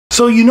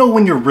So you know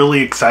when you're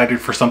really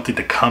excited for something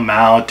to come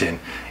out and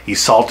you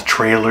saw the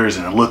trailers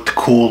and it looked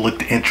cool,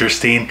 looked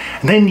interesting,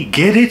 and then you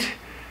get it,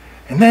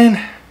 and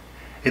then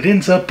it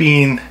ends up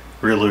being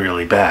really,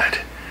 really bad.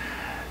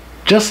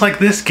 Just like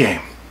this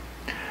game.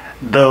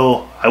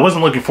 Though I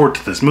wasn't looking forward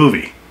to this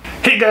movie.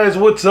 Hey guys,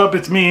 what's up?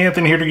 It's me,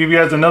 Anthony, here to give you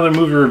guys another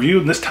movie review.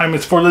 And this time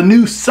it's for the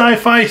new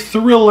sci-fi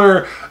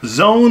thriller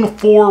Zone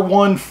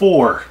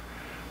 414.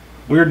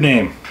 Weird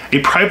name. A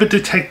private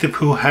detective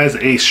who has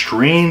a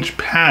strange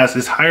past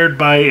is hired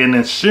by an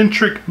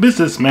eccentric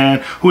businessman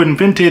who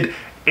invented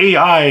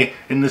AI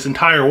in this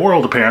entire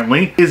world,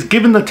 apparently, is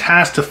given the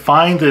task to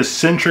find the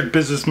eccentric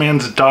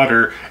businessman's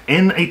daughter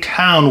in a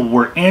town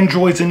where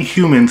androids and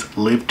humans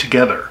live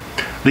together.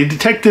 The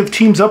detective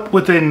teams up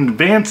with an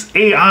advanced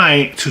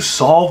AI to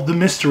solve the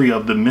mystery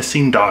of the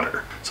missing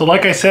daughter. So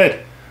like I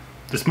said,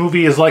 this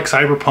movie is like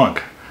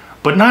Cyberpunk,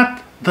 but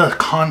not the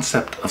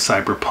concept of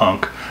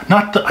Cyberpunk,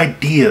 not the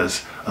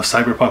ideas of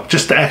Cyberpunk,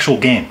 just the actual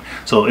game.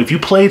 So if you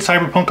played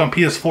Cyberpunk on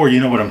PS4, you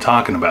know what I'm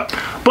talking about.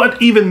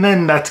 But even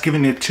then, that's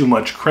giving it too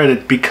much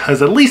credit,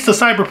 because at least the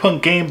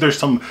Cyberpunk game, there's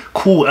some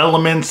cool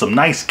elements, some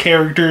nice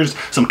characters,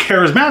 some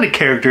charismatic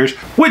characters,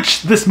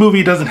 which this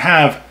movie doesn't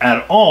have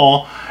at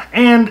all.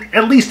 And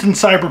at least in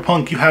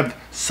Cyberpunk, you have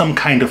some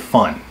kind of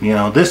fun. You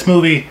know, this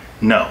movie,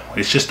 no.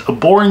 It's just a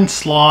boring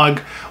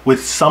slog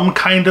with some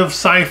kind of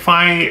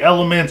sci-fi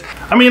elements.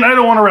 I mean, I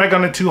don't want to rag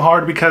on it too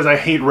hard because I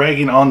hate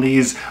ragging on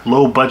these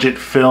low-budget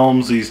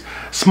films, these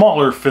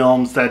smaller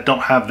films that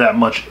don't have that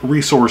much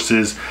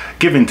resources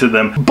given to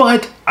them.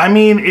 But, I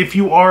mean, if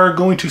you are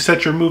going to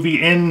set your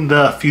movie in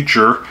the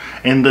future,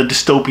 in the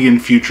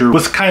dystopian future,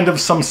 with kind of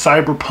some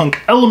cyberpunk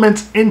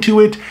elements into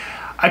it,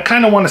 I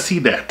kind of want to see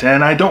that,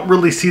 and I don't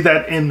really see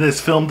that in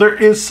this film. There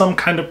is some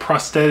kind of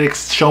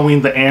prosthetics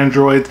showing the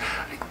androids.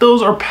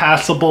 Those are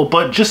passable,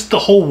 but just the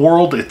whole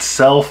world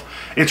itself,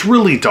 it's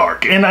really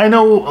dark. And I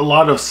know a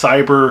lot of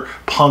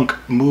cyberpunk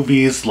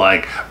movies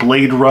like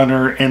Blade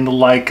Runner and the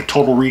like,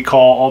 Total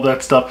Recall, all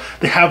that stuff,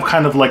 they have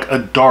kind of like a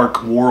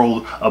dark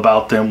world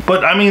about them.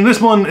 But I mean,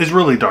 this one is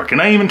really dark,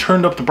 and I even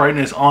turned up the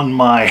brightness on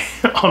my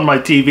on my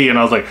TV, and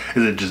I was like,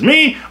 is it just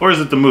me or is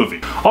it the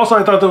movie? Also,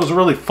 I thought there was a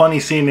really funny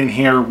scene in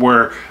here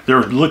where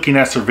they're looking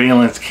at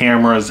surveillance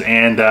cameras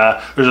and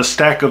there's a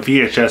stack of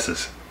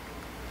VHSs.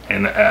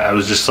 And I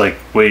was just like,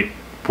 wait,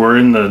 we're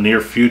in the near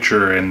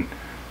future and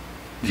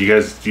you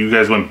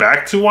guys went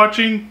back to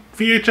watching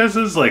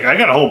VHSs? Like, I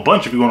got a whole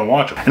bunch if you want to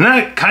watch them. And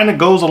that kind of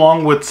goes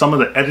along with some of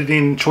the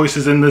editing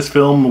choices in this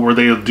film, where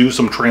they do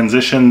some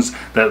transitions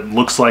that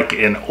looks like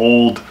an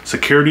old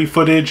security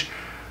footage.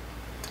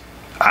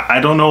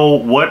 I don't know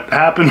what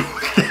happened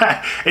with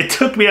that. It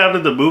took me out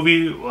of the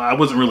movie. I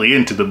wasn't really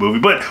into the movie,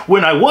 but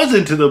when I was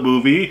into the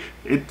movie,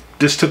 it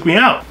just took me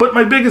out. But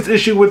my biggest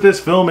issue with this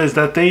film is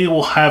that they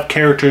will have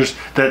characters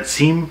that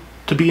seem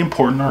to be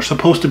important, or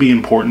supposed to be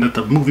important, that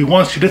the movie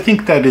wants you to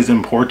think that is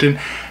important,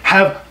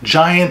 have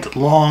giant,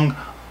 long,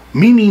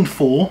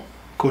 meaningful,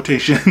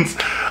 quotations,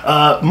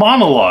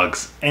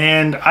 monologues.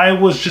 And I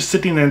was just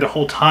sitting there the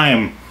whole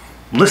time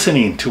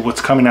listening to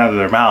what's coming out of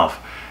their mouth.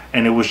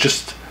 And it was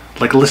just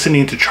like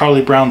listening to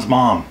Charlie Brown's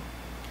mom.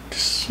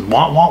 Just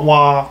wah wah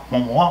wah wah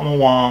wah wah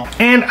wah.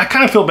 And I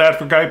kind of feel bad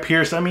for Guy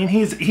Pearce. I mean,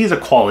 he's a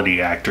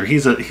quality actor.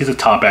 He's a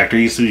top actor.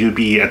 He used to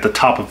be at the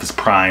top of his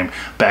prime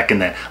back in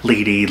the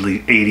late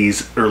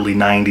 80s, early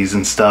 90s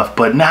and stuff.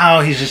 But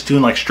now he's just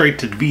doing like straight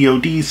to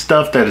VOD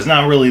stuff that is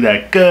not really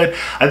that good.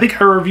 I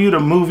think I reviewed a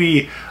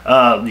movie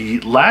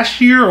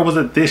last year, or was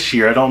it this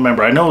year? I don't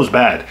remember. I know it was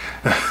bad.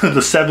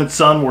 The Seventh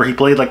Son, where he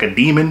played like a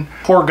demon.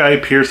 Poor Guy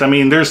Pearce. I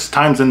mean, there's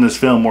times in this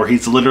film where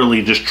he's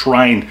literally just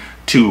trying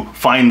to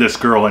find this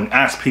girl and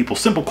ask people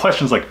simple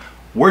questions like,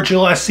 where'd you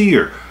last see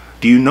her?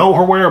 Do you know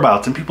her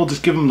whereabouts? And people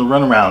just give him the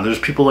runaround. There's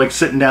people like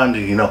sitting down to,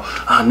 you know,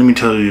 let me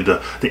tell you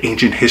the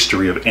ancient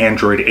history of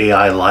Android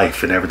AI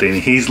life and everything.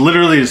 And he's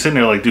literally just sitting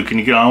there like, dude, can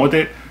you get on with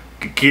it?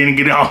 Can you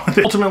get on with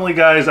it? Ultimately,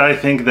 guys, I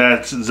think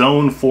that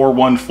Zone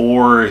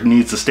 414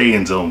 needs to stay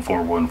in Zone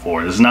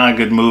 414. It's not a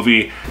good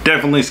movie.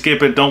 Definitely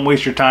skip it. Don't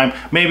waste your time.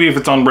 Maybe if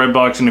it's on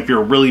Redbox and if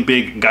you're a really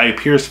big Guy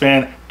Pearce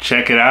fan,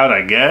 check it out,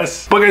 I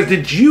guess. But guys,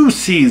 did you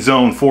see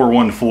Zone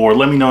 414?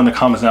 Let me know in the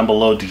comments down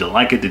below. Did you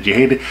like it? Did you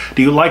hate it?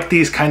 Do you like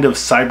these kind of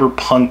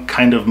cyberpunk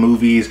kind of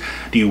movies?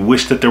 Do you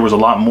wish that there was a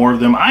lot more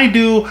of them? I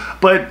do,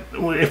 but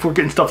if we're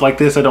getting stuff like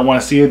this, I don't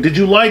want to see it. Did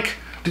you like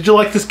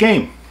this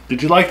game?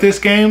 Did you like this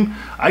game?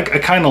 I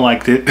kind of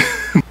liked it.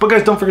 But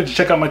guys, don't forget to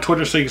check out my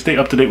Twitter so you can stay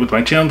up to date with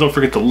my channel. Don't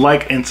forget to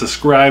like and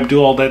subscribe,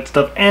 do all that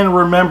stuff. And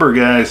remember,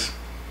 guys,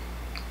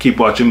 keep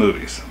watching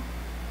movies.